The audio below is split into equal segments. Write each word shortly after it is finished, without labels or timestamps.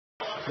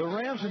The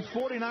Rams and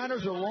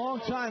 49ers are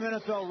longtime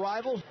NFL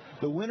rivals.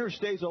 The winner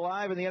stays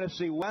alive in the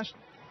NFC West.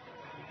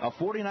 A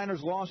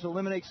 49ers loss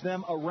eliminates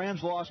them. A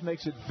Rams loss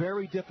makes it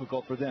very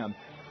difficult for them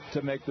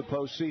to make the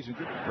postseason.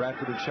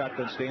 Bradford in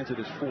shotgun stands at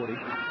his 40.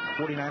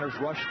 49ers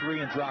rush 3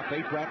 and drop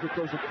 8. Bradford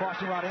throws a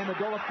crossing route.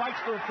 Amendola fights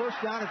for a first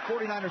down in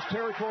 49ers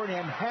territory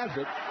and has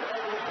it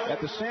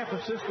at the San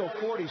Francisco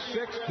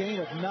 46, gain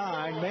of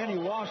 9. Manny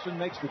Lawson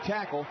makes the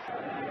tackle.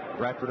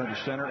 Bradford under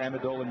center.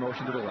 Amendola in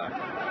motion to the left.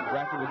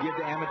 Bradford will give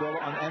to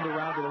Amendola on end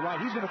around to the right.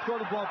 He's going to throw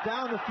the ball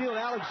down the field.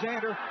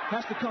 Alexander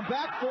has to come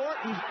back for it.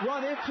 He's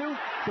run into.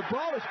 The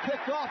ball is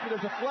picked off, but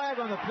there's a flag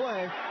on the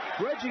play.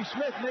 Reggie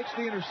Smith makes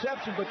the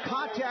interception, but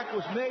contact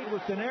was made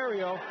with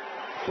Denario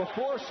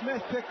before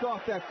Smith picked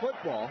off that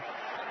football.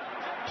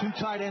 2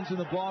 tight ends in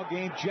the ball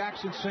game.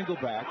 Jackson single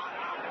back.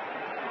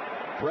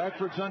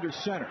 Bradford's under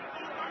center.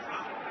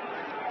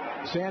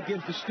 Sam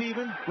gives to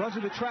Steven, runs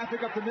into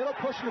traffic up the middle,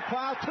 pushing the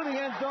pile to the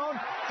end zone.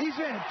 He's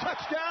in.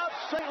 Touchdown,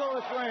 St.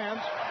 Louis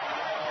Rams.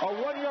 A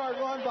 1-yard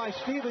run by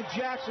Steven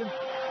Jackson,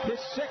 his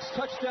 6th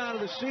touchdown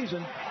of the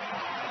season.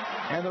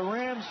 And the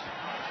Rams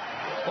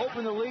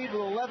open the lead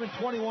with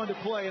 11:21 to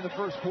play in the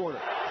first quarter.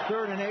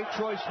 3rd and 8,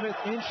 Troy Smith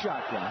in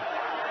shotgun.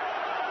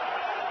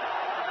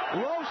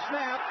 Low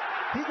snap.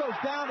 He goes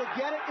down to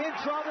get it. In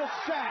trouble,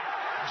 sack.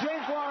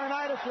 James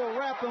Laurinaitis will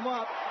wrap him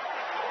up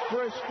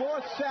for his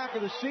 4th sack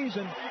of the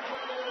season.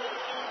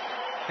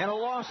 And a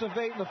loss of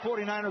 8, and the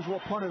 49ers will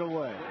punt it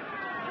away.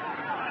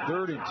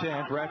 3rd and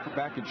 10, Bradford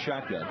back in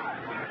shotgun.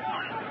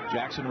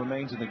 Jackson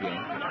remains in the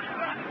game.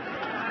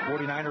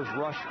 49ers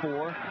rush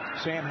 4.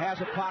 Sam has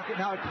a pocket.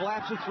 Now it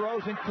collapses,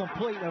 throws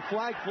incomplete, and a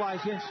flag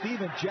flies in.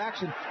 Steven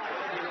Jackson.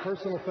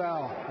 Personal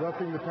foul,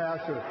 roughing the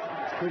passer,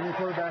 hitting the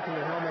quarterback in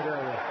the helmet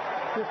area.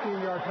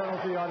 15-yard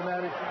penalty,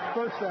 automatic,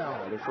 first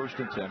down. They're 1st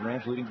and 10.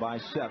 Rams leading by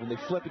 7. They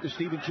flip it to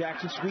Steven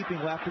Jackson, sweeping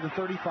left to the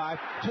 35,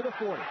 to the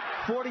 40.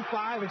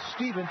 45, and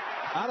Steven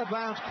out of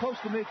bounds, close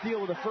to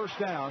midfield with a first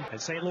down.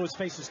 And St. Louis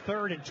faces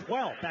 3rd and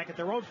 12 back at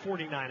their own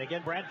 49.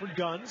 Again, Bradford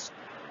guns.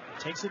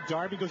 Takes it.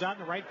 Darby goes out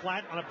in the right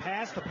flat on a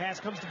pass. The pass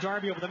comes to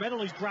Darby over the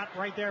middle. He's dropped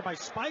right there by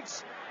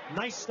Spikes.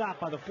 Nice stop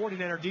by the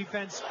 49er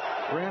defense.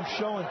 Rams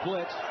showing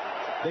blitz.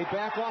 They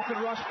back off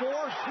and rush 4.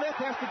 Smith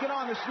has to get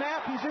on the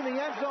snap. He's in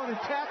the end zone and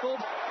tackled.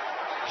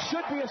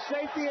 Should be a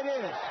safety. It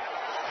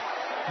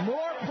is.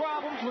 More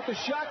problems with the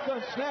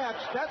shotgun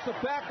snaps. That's the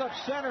backup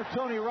center,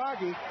 Tony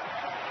Raggi.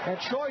 And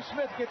Troy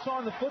Smith gets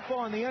on the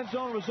football in the end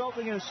zone,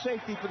 resulting in a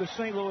safety for the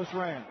St. Louis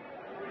Rams.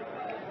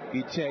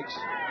 He takes,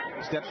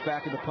 steps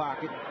back in the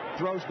pocket,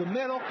 throws the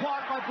middle,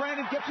 caught by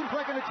Brandon Gibson,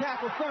 breaking the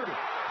tackle. 30,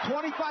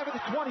 25 at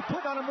the 20,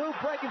 putting on a move,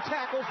 breaking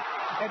tackles,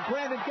 and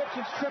Brandon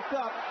Gibson's tripped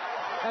up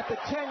at the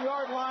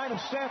 10-yard line of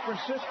San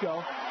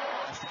Francisco.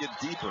 Has to get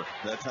deeper.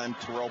 That time,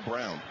 Terrell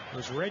Brown.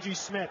 There's Reggie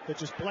Smith that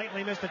just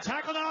blatantly missed the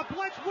tackle. Now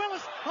blitz.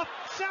 Willis, a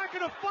sack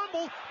and a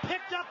fumble,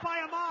 picked up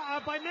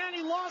by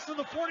Manny Lawson.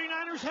 The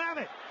 49ers have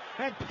it.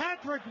 And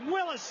Patrick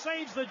Willis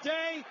saves the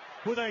day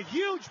with a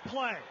huge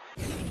play.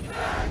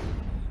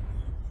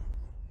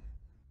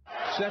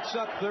 Sets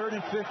up 3rd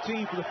and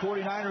 15 for the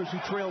 49ers, who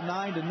trail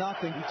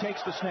 9-0. He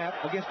takes the snap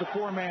against the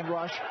 4-man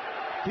rush.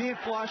 Being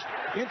flushed,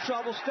 in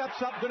trouble,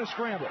 steps up, going to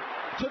scramble.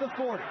 To the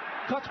 40,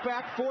 cuts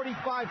back,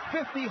 45,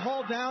 50,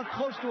 hauled down,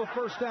 close to a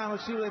first down.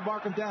 Let's see where they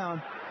mark him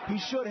down. He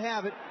should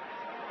have it.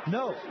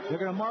 No, they're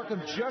going to mark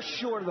him just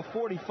short of the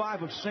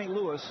 45 of St.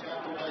 Louis.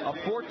 A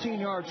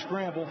 14-yard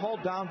scramble,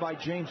 hauled down by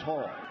James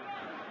Hall.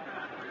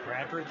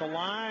 Bradford at the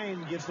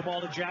line, gives the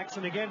ball to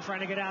Jackson again,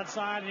 trying to get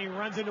outside, and he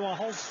runs into a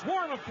whole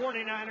swarm of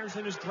 49ers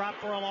and is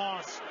dropped for a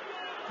loss.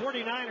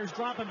 49ers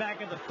dropping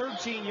back at the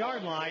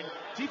 13-yard line.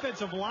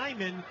 Defensive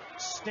lineman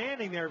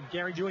standing there,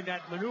 Gary, doing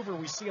that maneuver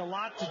we see a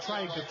lot to try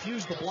and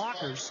confuse the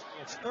blockers.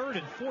 It's 3rd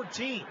and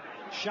 14.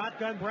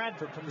 Shotgun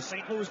Bradford from the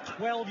St. Louis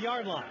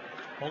 12-yard line.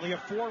 Only a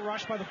 4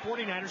 rush by the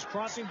 49ers.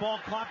 Crossing ball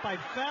caught by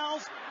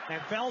Fells,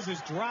 and Fells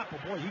is dropped.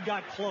 But boy, he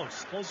got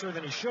close, closer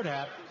than he should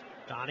have.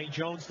 Donnie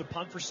Jones the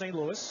punt for St.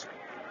 Louis.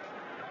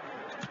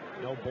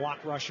 No block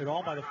rush at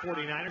all by the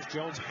 49ers.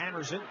 Jones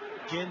hammers it.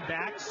 Ginn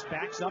backs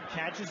up,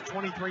 catches,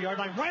 23-yard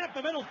line, right up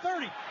the middle,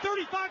 30,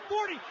 35,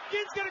 40.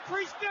 Ginn's going to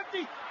crease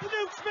 50.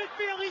 Nukes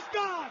midfield, he's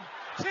gone.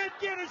 Ted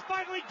Ginn has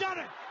finally done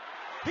it.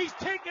 He's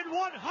taken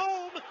one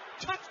home.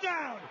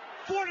 Touchdown,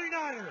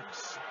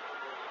 49ers.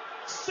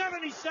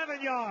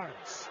 77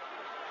 yards.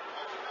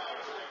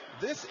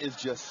 This is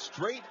just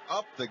straight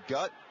up the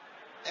gut.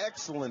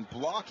 Excellent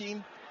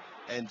blocking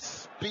and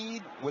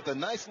speed with a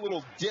nice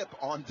little dip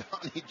on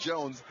Donnie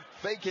Jones,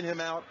 faking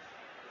him out.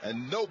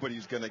 And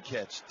nobody's going to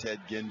catch Ted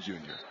Ginn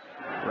Jr.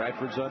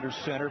 Bradford's under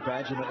center.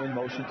 Benjamin in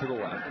motion to the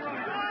left.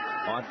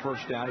 On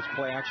first down, it's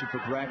play action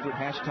for Bradford.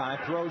 Has time.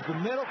 Throws the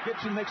middle.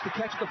 Gibson makes the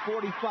catch at the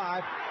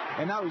 45.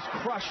 And now he's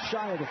crushed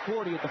shy of the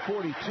 40 at the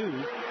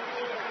 42.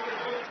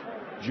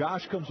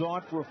 Josh comes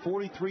on for a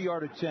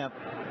 43-yard attempt.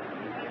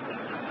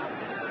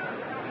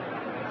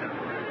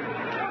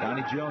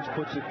 Donnie Jones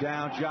puts it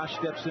down. Josh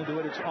steps into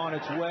it. It's on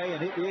its way,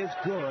 and it is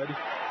good.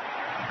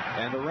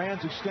 And the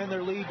Rams extend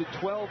their lead to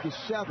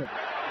 12-7.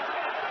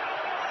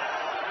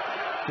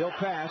 He'll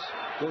pass,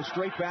 goes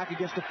straight back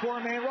against the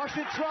four-man rush,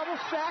 in trouble,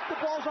 sack, the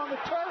ball's on the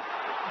turf,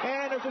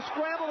 and there's a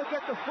scramble to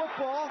get the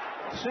football.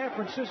 San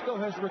Francisco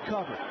has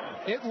recovered.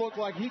 It looked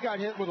like he got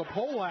hit with a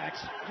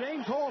poleaxe.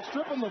 James Hall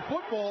stripping the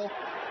football.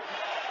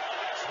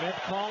 Smith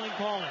calling.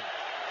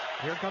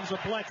 Here comes a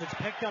blitz. It's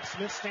picked up.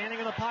 Smith standing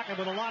in the pocket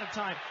with a lot of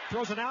time.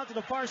 Throws it out to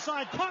the far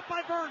side. Caught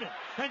by Vernon.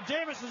 And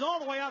Davis is all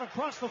the way out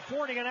across the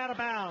 40 and out of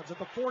bounds at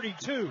the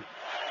 42.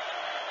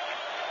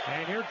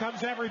 And here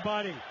comes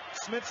everybody.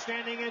 Smith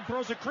standing in.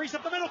 Throws a crease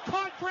up the middle.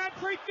 Caught.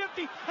 Crabtree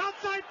 50.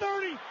 Outside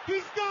 30.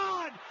 He's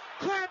gone.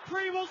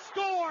 Crabtree will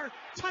score.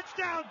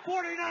 Touchdown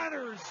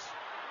 49ers.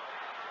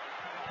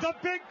 The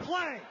big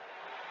play.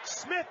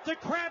 Smith to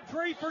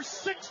Crabtree for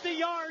 60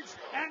 yards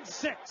and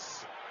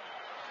 6.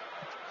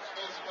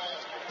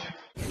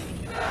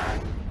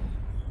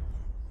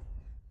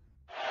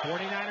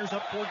 49ers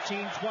up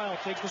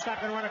 14-12. Takes the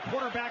snap and run a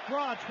quarterback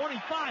draw.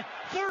 25,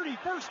 30.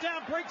 First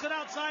down, breaks it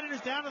outside and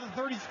is down to the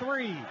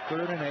 33.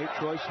 3rd and 8.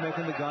 Troy Smith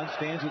in the gun,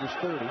 stands at his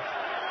 30.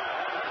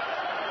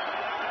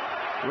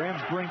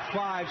 Rams bring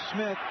 5.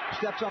 Smith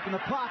steps up in the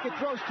pocket,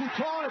 throws too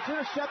tall, and it's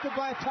intercepted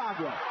by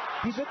Otago.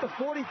 He's at the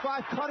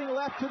 45, cutting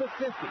left to the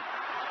 50.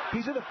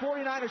 He's in the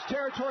 49ers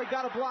territory,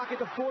 got a block at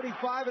the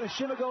 45, and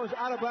Ashimago is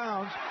out of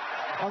bounds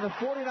on the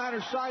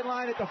 49ers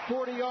sideline at the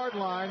 40-yard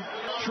line.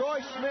 Troy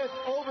Smith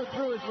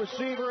overthrew his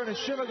receiver, and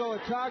Ashimago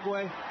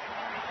Otagwe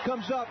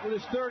comes up with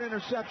his 3rd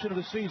interception of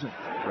the season.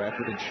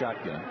 Bradford in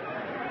shotgun.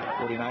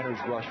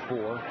 49ers rush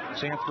 4.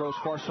 Sam throws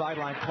far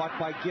sideline, caught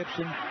by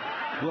Gibson.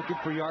 Looking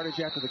for yardage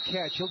after the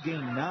catch. He'll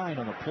gain 9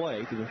 on the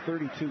play to the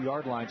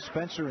 32-yard line.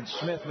 Spencer and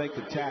Smith make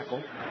the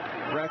tackle.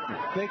 Bradford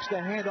fakes the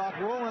handoff,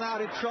 rolling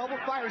out in trouble.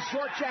 Fires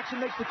short. Jackson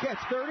makes the catch.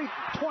 30,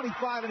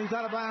 25, and he's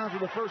out of bounds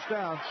with the first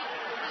down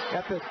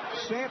at the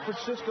San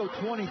Francisco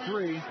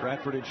 23.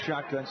 Bradford in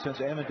shotgun sends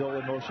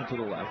Amendola in motion to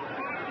the left.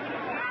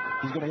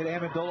 He's going to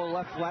hit Amendola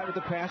left flat with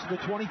the pass to the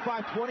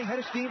 25-20. Head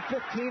of steam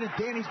 15, and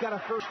Danny's got a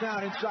first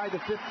down inside the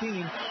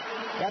 15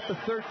 at the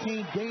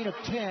 13, gain of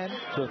 10.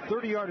 So a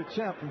 30-yard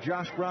attempt from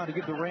Josh Brown to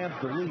give the Rams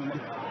the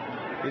lead.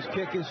 His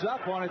kick is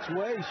up on its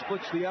way. He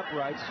splits the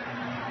uprights.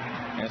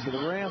 And so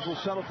the Rams will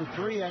settle for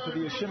 3 after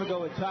the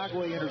Ashimago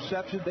Otagwe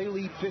interception. They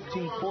lead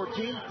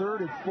 15-14,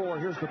 3rd and 4.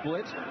 Here's the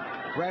blitz.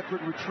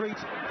 Bradford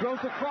retreats, throws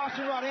the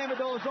crossing route.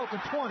 Amendola's open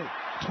 20,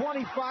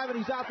 25, and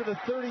he's out to the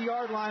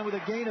 30-yard line with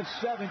a gain of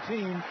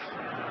 17.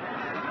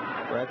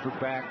 Bradford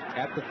back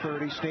at the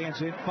 30,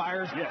 stands in,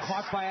 fires,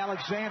 caught by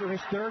Alexander,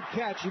 his 3rd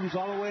catch, and he's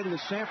all the way to the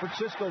San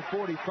Francisco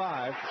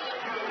 45.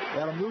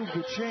 That'll move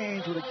the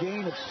chains with a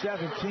gain of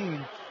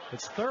 17.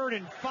 It's 3rd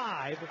and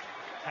 5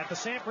 at the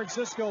San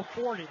Francisco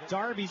 40.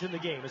 Darby's in the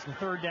game as the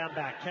 3rd down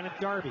back, Kenneth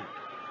Darby.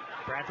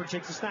 Bradford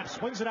takes the snap,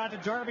 swings it out to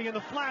Darby in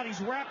the flat. He's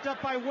wrapped up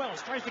by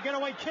Wills, tries to get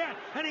away, can't,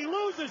 and he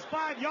loses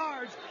 5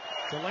 yards.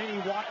 Delaney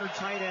Walker,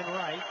 tight end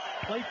right.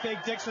 Play fake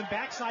Dixon,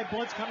 backside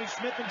blitz coming,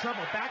 Smith in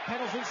trouble. Back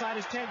pedals inside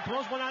his 10,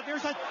 throws one out there.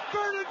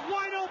 Vernon's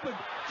wide open,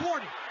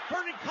 40.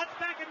 Vernon cuts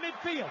back in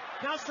midfield.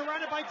 Now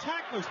surrounded by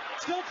tacklers.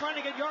 Still trying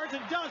to get yards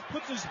and does.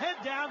 Puts his head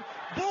down,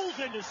 bowls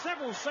into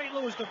several St.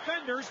 Louis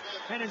defenders,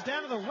 and is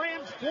down to the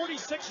Rams'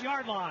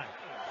 46-yard line.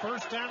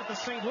 First down at the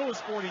St. Louis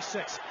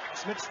 46.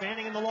 Smith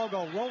standing in the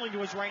logo, rolling to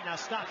his right now,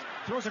 stops,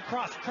 throws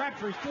across,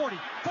 Crabtree 40,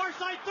 far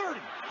side 30.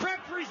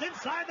 Crabtree's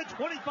inside the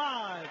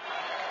 25.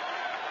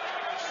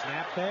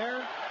 Snap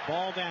there,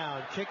 ball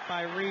down, kicked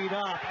by Reed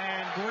up,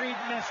 and Reed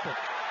missed it.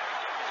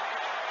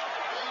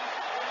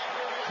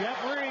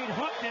 Jeff Reed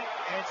hooked it,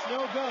 it's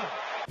no good.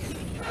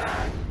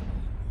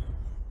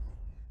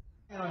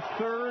 And on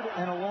 3rd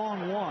and a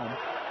long 1.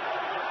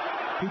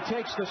 He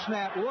takes the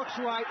snap, looks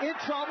right, in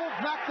trouble,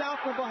 knocked out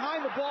from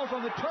behind. The ball's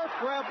on the turf,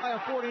 grabbed by a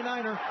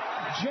 49er.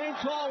 James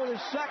Hall with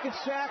his 2nd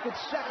sack and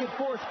 2nd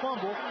forced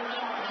fumble.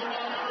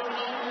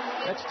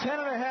 That's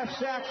 10.5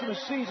 sacks in the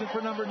season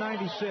for number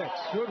 96.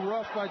 Good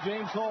rush by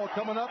James Hall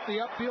coming up the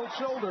upfield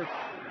shoulder.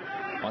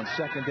 On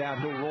 2nd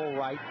down, he'll roll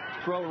right,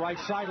 throw right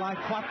sideline,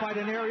 caught by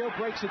Denario,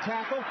 breaks the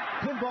tackle,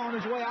 pinball on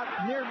his way out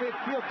near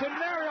midfield.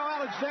 Denario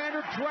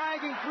Alexander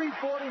dragging 3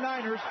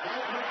 49ers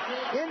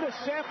into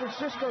San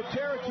Francisco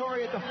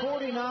territory at the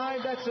 49.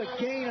 That's a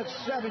gain of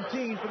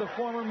 17 for the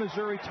former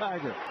Missouri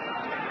Tiger.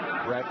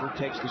 Bradford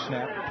takes the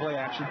snap, play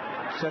action,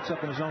 sets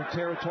up in his own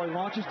territory,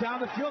 launches down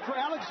the field for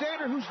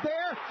Alexander, who's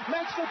there,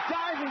 makes the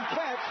diving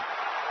catch.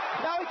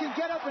 Now he can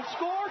get up and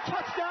score.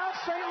 Touchdown,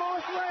 St.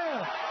 Louis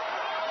Rams.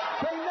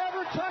 They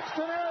never touched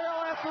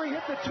Denario after he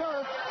hit the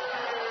turf.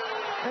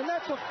 And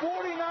that's a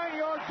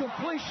 49-yard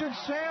completion,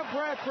 Sam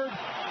Bradford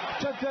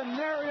to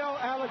Denario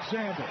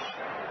Alexander.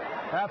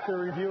 After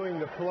reviewing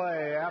the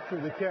play,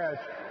 after the catch,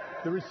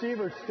 the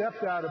receiver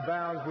stepped out of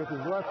bounds with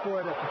his left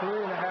foot at the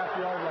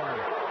 3.5-yard line.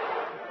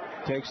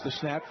 Takes the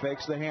snap,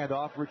 fakes the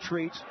handoff,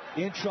 retreats,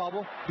 in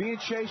trouble, being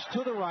chased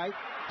to the right.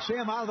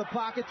 Sam out of the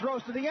pocket,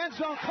 throws to the end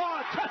zone,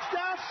 caught,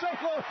 touchdown,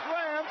 St. Louis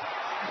Rams.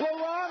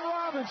 LaRon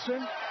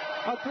Robinson,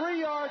 a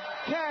 3-yard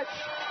catch,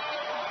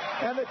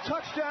 and the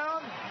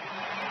touchdown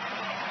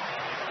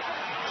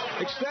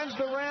extends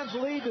the Rams'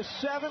 lead to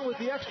 7 with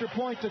the extra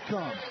point to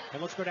come.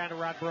 And let's go down to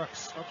Rod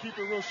Brooks. I'll keep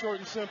it real short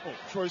and simple.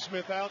 Troy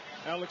Smith out,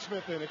 Alex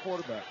Smith in at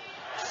quarterback.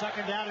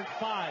 2nd down and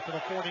 5 for the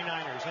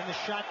 49ers. In the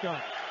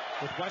shotgun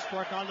with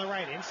Westbrook on the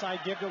right. Inside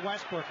give to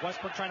Westbrook.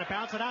 Westbrook trying to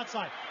bounce it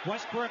outside.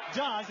 Westbrook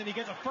does, and he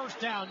gets a first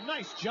down.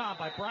 Nice job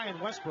by Brian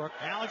Westbrook.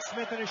 Alex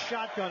Smith in his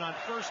shotgun on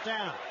 1st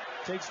down.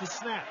 Takes the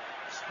snap.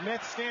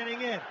 Smith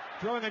standing in.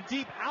 Throwing a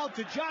deep out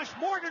to Josh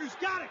Morgan, who's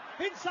got it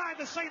inside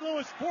the St.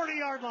 Louis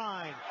 40-yard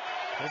line.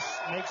 This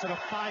makes it a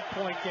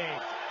 5-point game.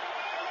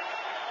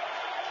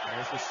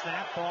 There's the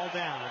snap, ball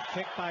down.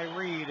 Kick by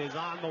Reed is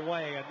on the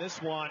way, and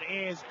this one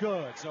is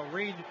good. So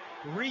Reed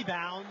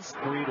rebounds.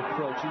 Reed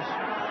approaches,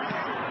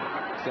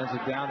 sends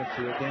it down the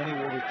field. Danny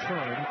will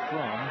return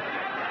from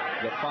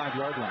the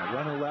 5-yard line.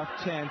 Runner left,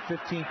 10,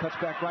 15, cuts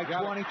back right,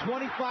 20,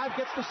 25,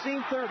 gets the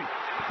seam, 30,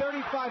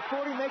 35,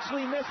 40, makes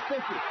Lee miss,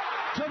 50.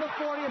 To the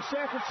 40 of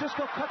San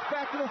Francisco, cuts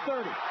back to the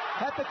 30.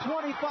 At the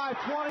 25,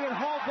 20, and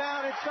hauled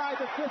down inside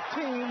the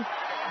 15.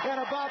 And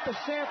about the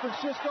San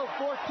Francisco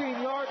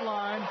 14-yard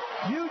line.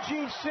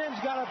 Eugene Sims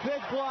got a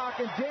big block,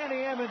 and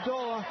Danny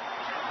Amendola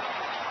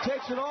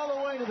takes it all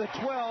the way to the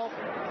 12.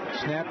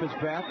 Snap is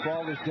back,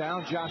 ball is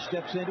down. Josh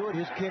steps into it.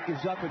 His kick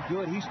is up and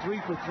good. He's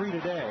 3 for 3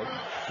 today.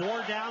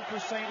 4 down for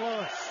St.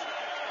 Louis.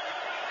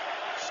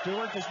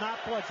 Stewart does not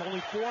blitz,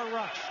 only 4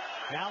 rush.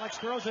 Alex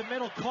throws it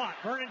middle, caught.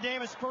 Vernon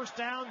Davis 1st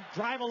down,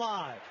 drive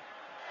alive.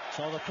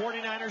 So the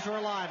 49ers are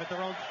alive at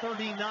their own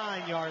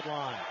 39-yard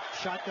line.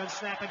 Shotgun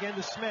snap again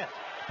to Smith.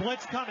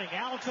 Blitz coming.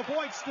 Alex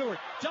avoids Stewart.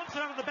 Dumps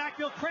it out of the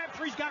backfield.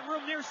 Crabtree's got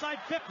room near side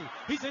 50.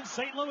 He's in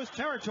St. Louis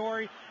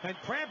territory, and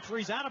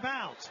Crabtree's out of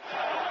bounds.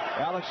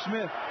 Alex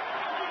Smith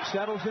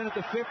settles in at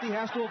the 50,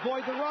 has to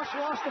avoid the rush.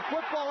 Lost the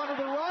football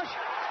under the rush.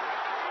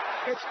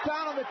 It's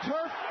down on the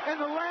turf,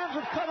 and the Rams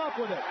have come up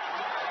with it.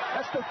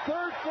 That's the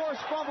 3rd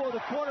forced fumble of the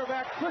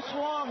quarterback. Chris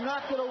Long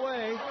knocked it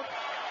away.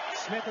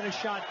 Smith in a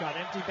shotgun,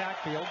 empty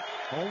backfield.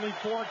 Only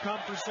 4 come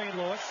for St.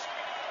 Louis.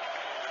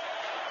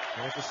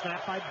 There's the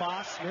snap by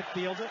Boss. Smith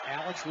fields it.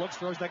 Alex looks,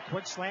 throws that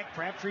quick slant.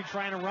 Crabtree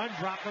trying to run,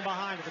 drop from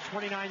behind at the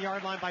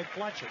 29-yard line by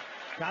Fletcher.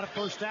 Got a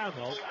 1st down,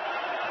 though.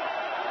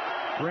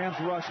 Rams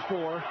rush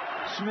 4.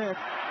 Smith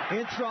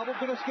in trouble,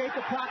 going to escape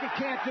the pocket,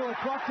 can't do it.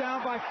 Brought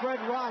down by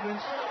Fred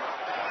Robbins.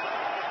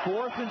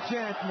 4th and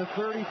 10 from the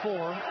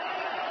 34.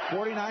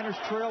 49ers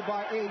trail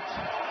by 8.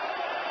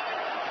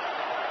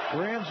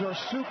 Rams are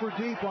super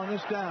deep on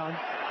this down.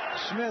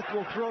 Smith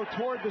will throw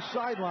toward the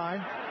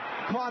sideline.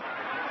 Caught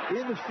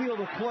in the field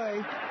of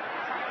play.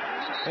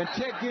 And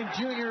Ted Ginn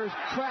Jr. is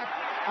cracked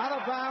out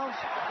of bounds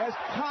as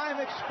time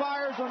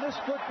expires on this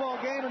football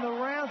game, and the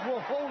Rams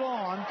will hold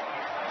on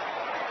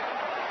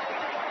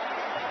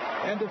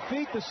and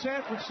defeat the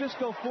San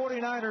Francisco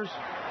 49ers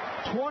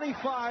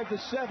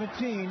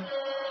 25-17.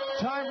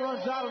 Time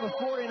runs out of the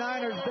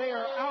 49ers. They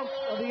are out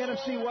of the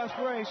NFC West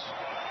race.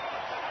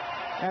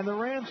 And the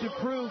Rams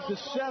improve to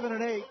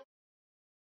 7-8.